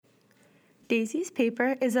Daisy's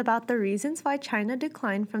paper is about the reasons why China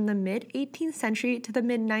declined from the mid-18th century to the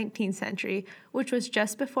mid-19th century, which was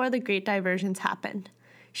just before the Great Divergence happened.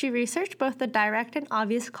 She researched both the direct and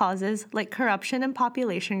obvious causes, like corruption and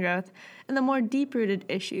population growth, and the more deep-rooted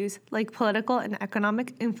issues, like political and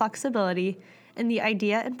economic inflexibility, and the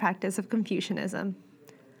idea and practice of Confucianism.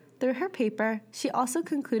 Through her paper, she also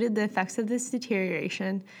concluded the effects of this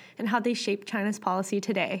deterioration and how they shape China's policy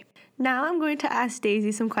today. Now I'm going to ask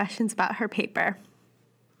Daisy some questions about her paper.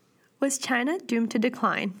 Was China doomed to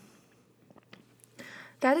decline?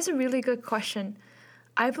 That is a really good question.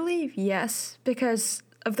 I believe yes, because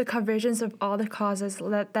of the convergence of all the causes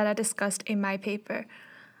that I discussed in my paper.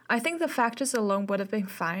 I think the factors alone would have been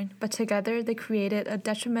fine, but together they created a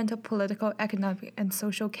detrimental political, economic, and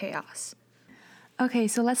social chaos. Okay,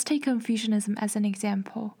 so let's take Confucianism as an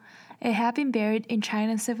example. It had been buried in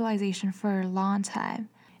Chinese civilization for a long time,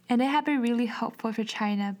 and it had been really helpful for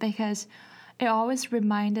China because it always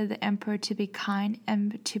reminded the emperor to be kind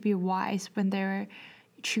and to be wise when they were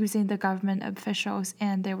choosing the government officials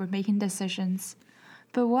and they were making decisions.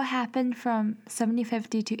 But what happened from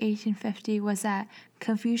 1750 to 1850 was that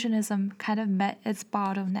Confucianism kind of met its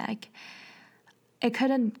bottleneck. It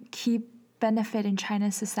couldn't keep benefiting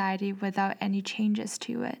China's society without any changes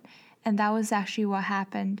to it, and that was actually what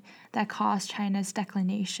happened that caused China's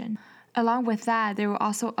declination. Along with that, there were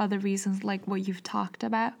also other reasons like what you've talked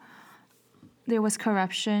about. There was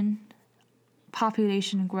corruption,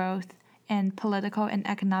 population growth, and political and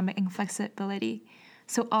economic inflexibility.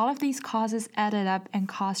 So all of these causes added up and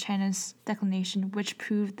caused China's declination, which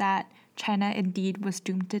proved that China indeed was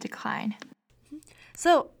doomed to decline.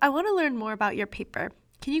 So I want to learn more about your paper.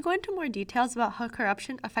 Can you go into more details about how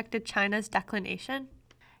corruption affected China's declination?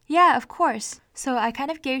 Yeah, of course. So I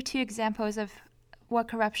kind of gave two examples of what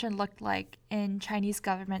corruption looked like in Chinese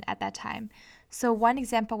government at that time. So one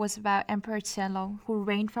example was about Emperor Qianlong, who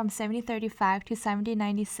reigned from 1735 to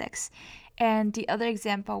 1796. And the other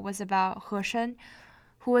example was about He Sheng,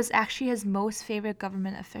 who was actually his most favorite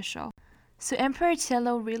government official. So Emperor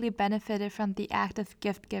Qianlong really benefited from the act of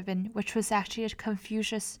gift giving, which was actually a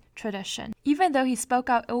Confucius tradition. Even though he spoke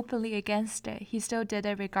out openly against it, he still did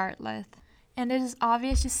it regardless. And it is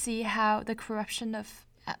obvious to see how the corruption of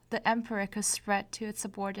the emperor could spread to its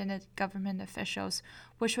subordinate government officials,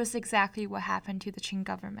 which was exactly what happened to the Qing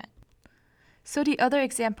government. So the other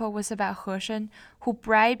example was about He Sheng, who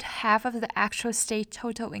bribed half of the actual state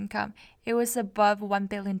total income. It was above $1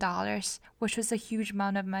 billion, which was a huge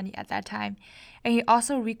amount of money at that time. And he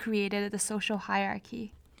also recreated the social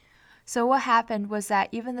hierarchy. So what happened was that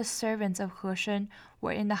even the servants of He Sheng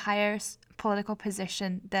were in the higher political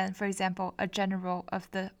position than, for example, a general of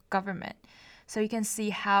the government. So you can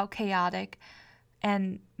see how chaotic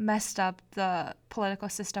and messed up the political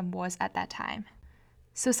system was at that time.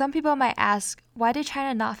 So some people might ask, why did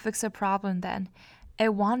China not fix the problem then?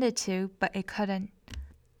 It wanted to, but it couldn't.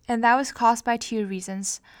 And that was caused by two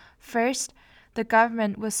reasons. First, the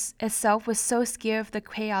government itself was so scared of the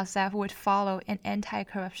chaos that would follow an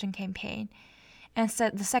anti-corruption campaign. And so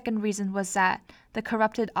the second reason was that the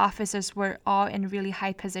corrupted officers were all in really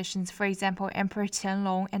high positions, for example, Emperor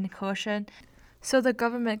Qianlong and He Sheng, so the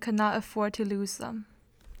government could not afford to lose them.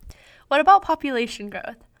 What about population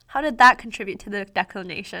growth? How did that contribute to the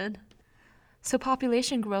declination? So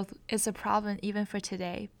population growth is a problem even for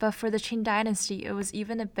today, but for the Qing dynasty, it was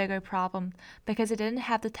even a bigger problem because it didn't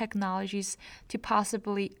have the technologies to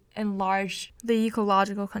possibly enlarge the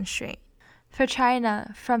ecological constraint. For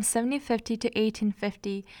China, from 1750 to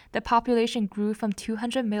 1850, the population grew from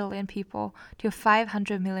 200 million people to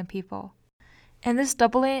 500 million people. And this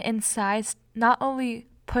doubling in size not only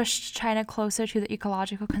pushed China closer to the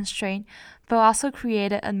ecological constraint, but also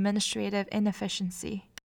created administrative inefficiency.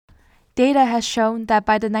 Data has shown that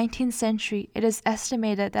by the 19th century, it is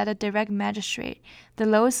estimated that a direct magistrate, the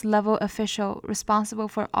lowest level official responsible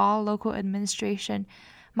for all local administration,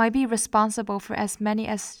 might be responsible for as many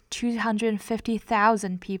as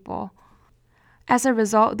 250,000 people. As a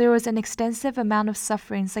result, there was an extensive amount of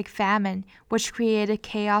sufferings like famine, which created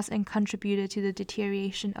chaos and contributed to the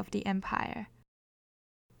deterioration of the empire.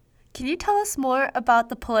 Can you tell us more about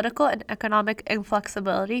the political and economic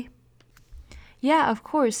inflexibility? Yeah, of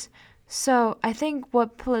course. So I think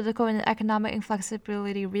what political and economic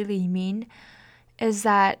inflexibility really mean is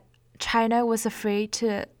that China was afraid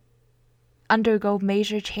to undergo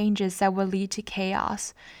major changes that would lead to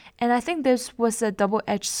chaos. And I think this was a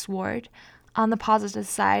double-edged sword. On the positive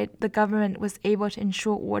side, the government was able to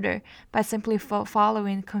ensure order by simply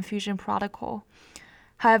following Confucian protocol.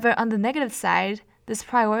 However, on the negative side, this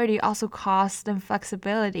priority also caused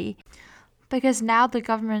inflexibility. because now the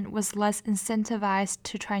government was less incentivized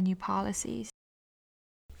to try new policies.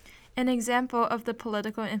 An example of the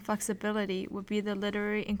political inflexibility would be the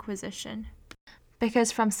Literary Inquisition.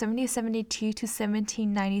 Because from 1772 to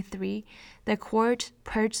 1793, the court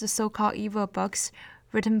purged the so-called evil books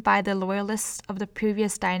written by the loyalists of the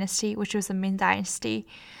previous dynasty, which was the Ming Dynasty,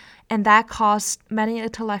 and that caused many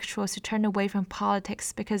intellectuals to turn away from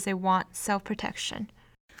politics because they want self-protection.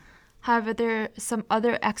 However, there are some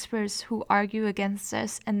other experts who argue against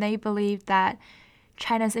this, and they believe that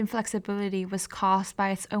China's inflexibility was caused by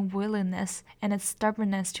its unwillingness and its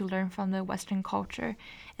stubbornness to learn from the Western culture,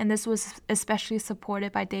 and this was especially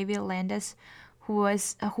supported by David Landis, who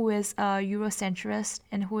is a Eurocentrist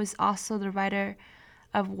and who is also the writer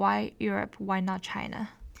of Why Europe, Why Not China.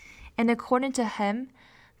 And according to him,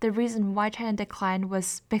 the reason why China declined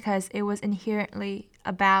was because it was inherently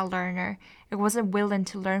a bad learner. It wasn't willing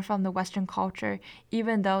to learn from the Western culture,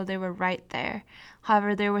 even though they were right there.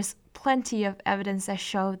 However, there was plenty of evidence that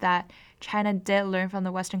showed that China did learn from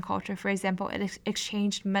the Western culture. For example, it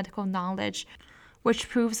exchanged medical knowledge, which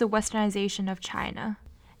proves the westernization of China.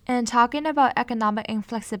 And talking about economic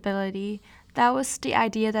inflexibility, that was the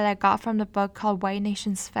idea that I got from the book called Why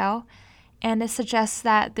Nations Fell, and it suggests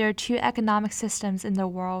that there are two economic systems in the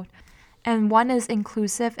world, and one is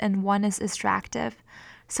inclusive and one is extractive.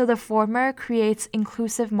 So the former creates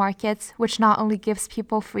inclusive markets, which not only gives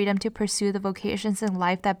people freedom to pursue the vocations in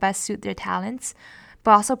life that best suit their talents,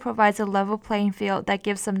 but also provides a level playing field that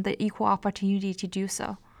gives them the equal opportunity to do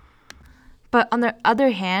so. But on the other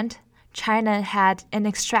hand, China had an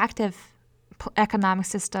extractive economic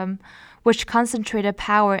system which concentrated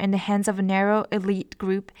power in the hands of a narrow elite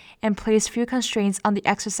group and placed few constraints on the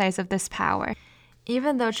exercise of this power.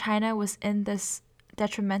 Even though China was in this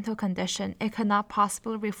detrimental condition, it could not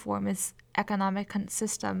possibly reform its economic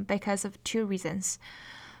system because of two reasons.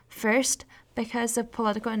 First, because the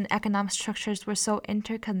political and economic structures were so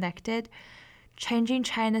interconnected, changing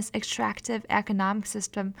China's extractive economic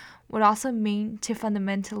system would also mean to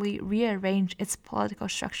fundamentally rearrange its political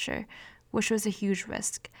structure, which was a huge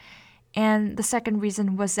risk. And the second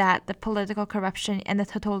reason was that the political corruption and the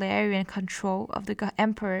totalitarian control of the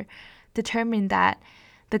emperor determined that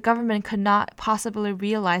the government could not possibly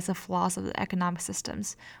realize the flaws of the economic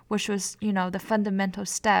systems, which was, the fundamental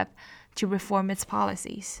step to reform its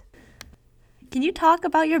policies. Can you talk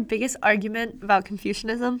about your biggest argument about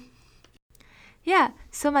Confucianism? Yeah,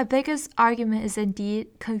 so my biggest argument is indeed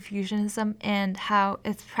Confucianism and how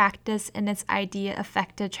its practice and its idea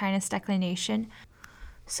affected China's declination.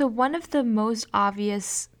 So one of the most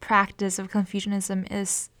obvious practice of Confucianism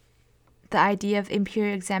is the idea of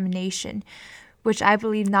imperial examination, which I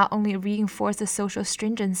believe not only reinforced the social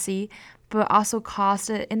stringency, but also caused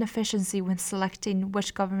the inefficiency when selecting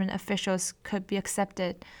which government officials could be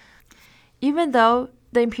accepted. Even though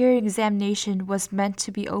the imperial examination was meant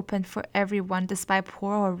to be open for everyone despite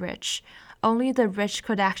poor or rich, only the rich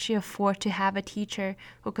could actually afford to have a teacher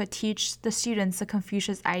who could teach the students the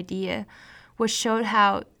Confucius idea, which showed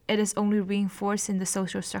how it is only reinforcing the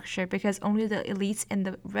social structure because only the elites and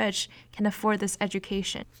the rich can afford this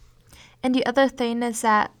education. And the other thing is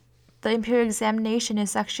that the imperial examination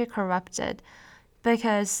is actually corrupted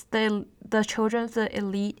because the children of the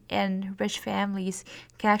elite and rich families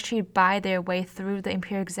can actually buy their way through the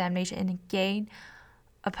imperial examination and gain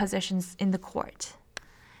positions in the court.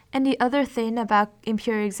 And the other thing about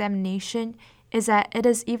imperial examination is that it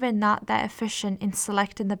is even not that efficient in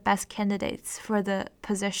selecting the best candidates for the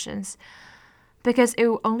positions because it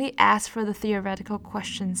will only ask for the theoretical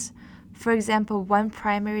questions. For example, one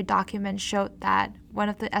primary document showed that one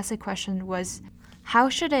of the essay questions was, how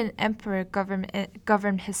should an emperor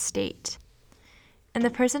govern his state? And the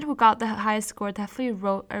person who got the highest score definitely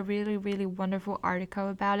wrote a really, really wonderful article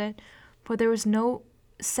about it, but there was no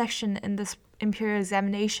section in this imperial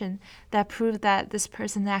examination that proved that this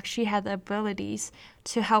person actually had the abilities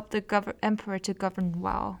to help the emperor to govern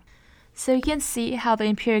well. So you can see how the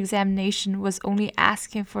imperial examination was only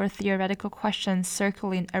asking for theoretical questions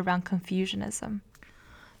circling around Confucianism.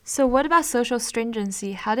 So what about social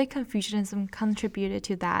stringency? How did Confucianism contribute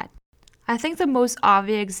to that? I think the most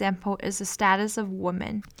obvious example is the status of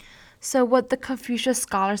women. So what the Confucius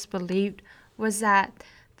scholars believed was that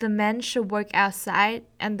the men should work outside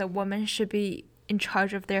and the women should be in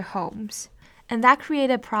charge of their homes. And that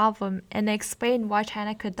created a problem and explained why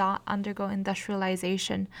China could not undergo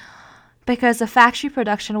industrialization, because the factory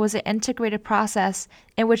production was an integrated process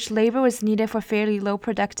in which labor was needed for fairly low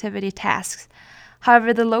productivity tasks.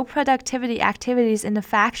 However, the low productivity activities in the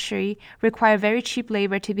factory require very cheap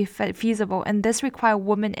labor to be feasible, and this requires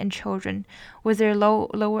women and children with their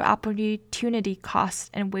lower opportunity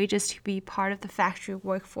costs and wages to be part of the factory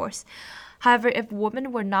workforce. However, if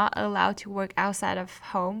women were not allowed to work outside of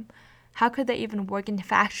home, how could they even work in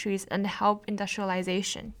factories and help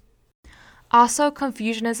industrialization? Also,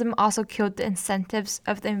 Confucianism also killed the incentives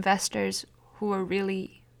of the investors who were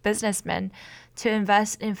really businessmen to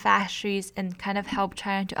invest in factories and kind of help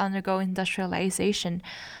China to undergo industrialization,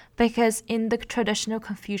 because in the traditional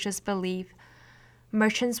Confucius belief,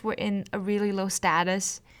 merchants were in a really low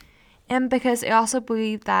status, and because it also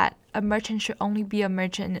believed that a merchant should only be a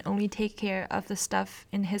merchant and only take care of the stuff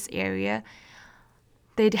in his area.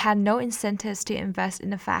 They had no incentives to invest in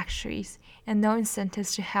the factories and no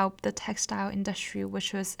incentives to help the textile industry,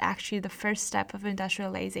 which was actually the first step of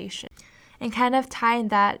industrialization. And kind of tying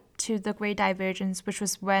that to the Great Divergence, which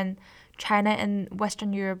was when China and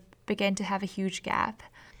Western Europe began to have a huge gap.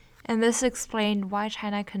 And this explained why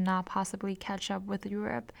China could not possibly catch up with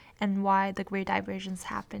Europe and why the Great Divergence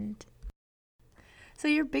happened. So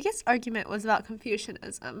your biggest argument was about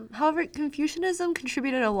Confucianism. However, Confucianism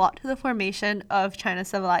contributed a lot to the formation of China's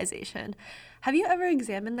civilization. Have you ever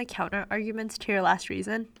examined the counter-arguments to your last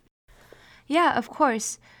reason? Yeah, of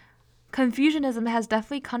course. Confucianism has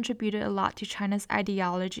definitely contributed a lot to China's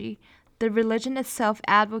ideology. The religion itself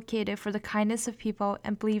advocated for the kindness of people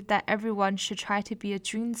and believed that everyone should try to be a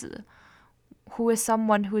Junzi, who is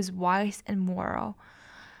someone who is wise and moral.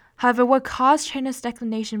 However, what caused China's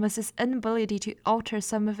declination was its inability to alter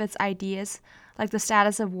some of its ideas, like the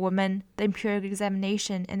status of women, the imperial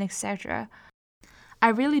examination, and etc. I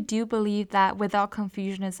really do believe that without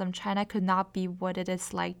Confucianism, China could not be what it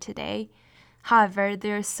is like today. However,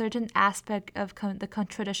 there are certain aspects of the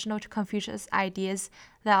traditional Confucius ideas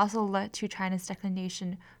that also led to China's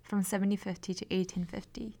declination from 1750 to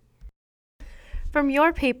 1850. From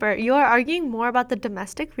your paper, you are arguing more about the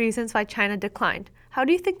domestic reasons why China declined. How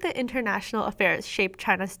do you think the international affairs shaped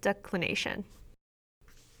China's declination?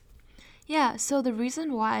 Yeah, so the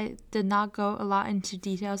reason why I did not go a lot into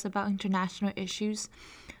details about international issues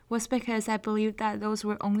was because I believe that those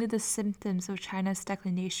were only the symptoms of China's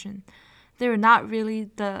declination. They were not really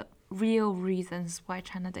the real reasons why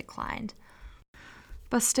China declined.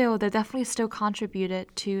 But still, they definitely still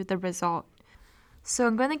contributed to the result. So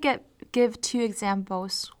I'm going to give two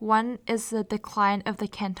examples. One is the decline of the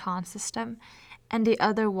Canton system, and the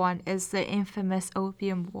other one is the infamous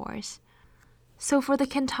Opium Wars. So for the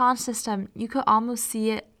Canton system, you could almost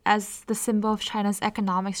see it as the symbol of China's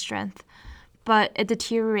economic strength, but it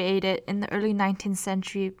deteriorated in the early 19th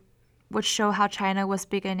century, which showed how China was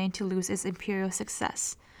beginning to lose its imperial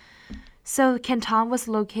success. So Canton was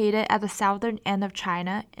located at the southern end of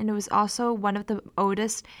China, and it was also one of the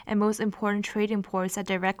oldest and most important trading ports that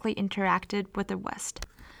directly interacted with the West.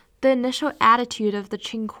 The initial attitude of the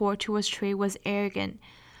Qing court towards trade was arrogant,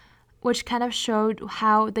 which kind of showed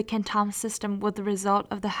how the Canton system was the result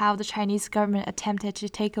of how the Chinese government attempted to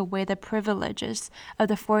take away the privileges of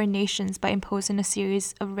the foreign nations by imposing a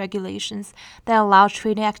series of regulations that allowed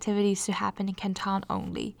trading activities to happen in Canton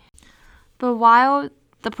only. But while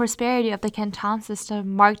the prosperity of the Canton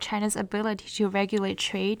system marked China's ability to regulate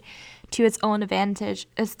trade to its own advantage,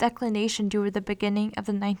 its declination during the beginning of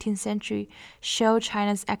the 19th century showed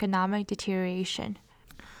China's economic deterioration.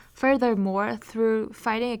 Furthermore, through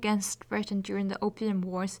fighting against Britain during the Opium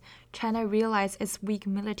Wars, China realized its weak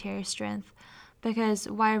military strength, because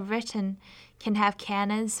while Britain can have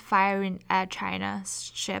cannons firing at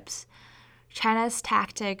China's ships, China's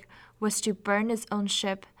tactic was to burn its own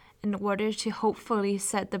ship in order to hopefully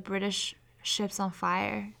set the British ships on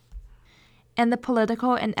fire. And the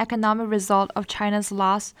political and economic result of China's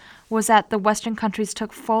loss was that the Western countries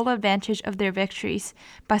took full advantage of their victories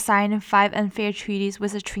by signing 5 unfair treaties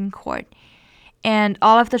with the Qing court. And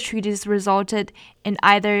all of the treaties resulted in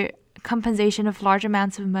either compensation of large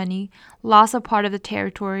amounts of money, loss of part of the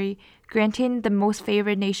territory, granting the most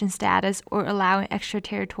favored nation status, or allowing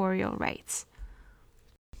extraterritorial rights.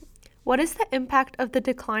 What is the impact of the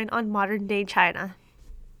decline on modern-day China?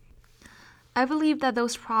 I believe that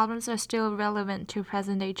those problems are still relevant to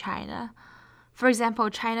present-day China. For example,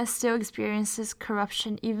 China still experiences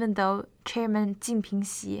corruption even though Chairman Jinping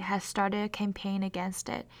Xi has started a campaign against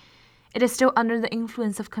it. It is still under the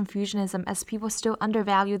influence of Confucianism, as people still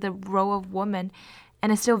undervalue the role of women,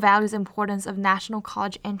 and it still values the importance of National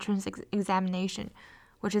College Entrance Examination,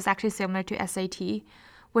 which is actually similar to SAT,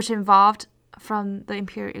 which involved from the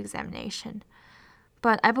imperial examination.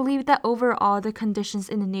 But I believe that overall the conditions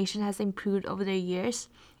in the nation has improved over the years,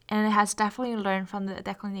 and it has definitely learned from the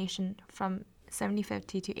declination from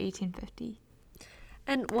 1750 to 1850.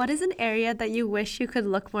 And what is an area that you wish you could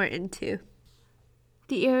look more into?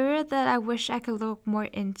 The area that I wish I could look more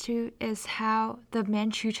into is how the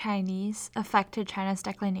Manchu Chinese affected China's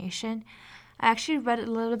declination. I actually read a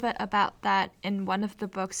little bit about that in one of the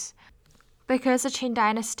books. Because the Qing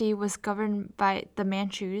dynasty was governed by the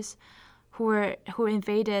Manchus, who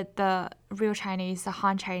invaded the real Chinese, the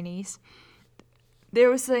Han Chinese, there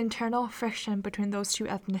was an internal friction between those two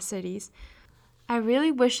ethnicities. I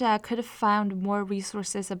really wish that I could have found more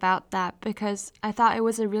resources about that because I thought it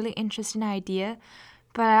was a really interesting idea,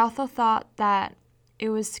 but I also thought that it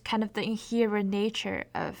was kind of the inherent nature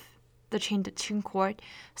of the Qing court,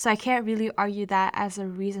 so I can't really argue that as a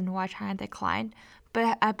reason why China declined,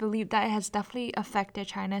 but I believe that it has definitely affected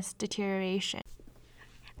China's deterioration.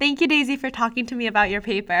 Thank you, Daisy, for talking to me about your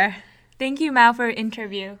paper. Thank you, Mal, for your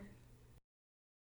interview.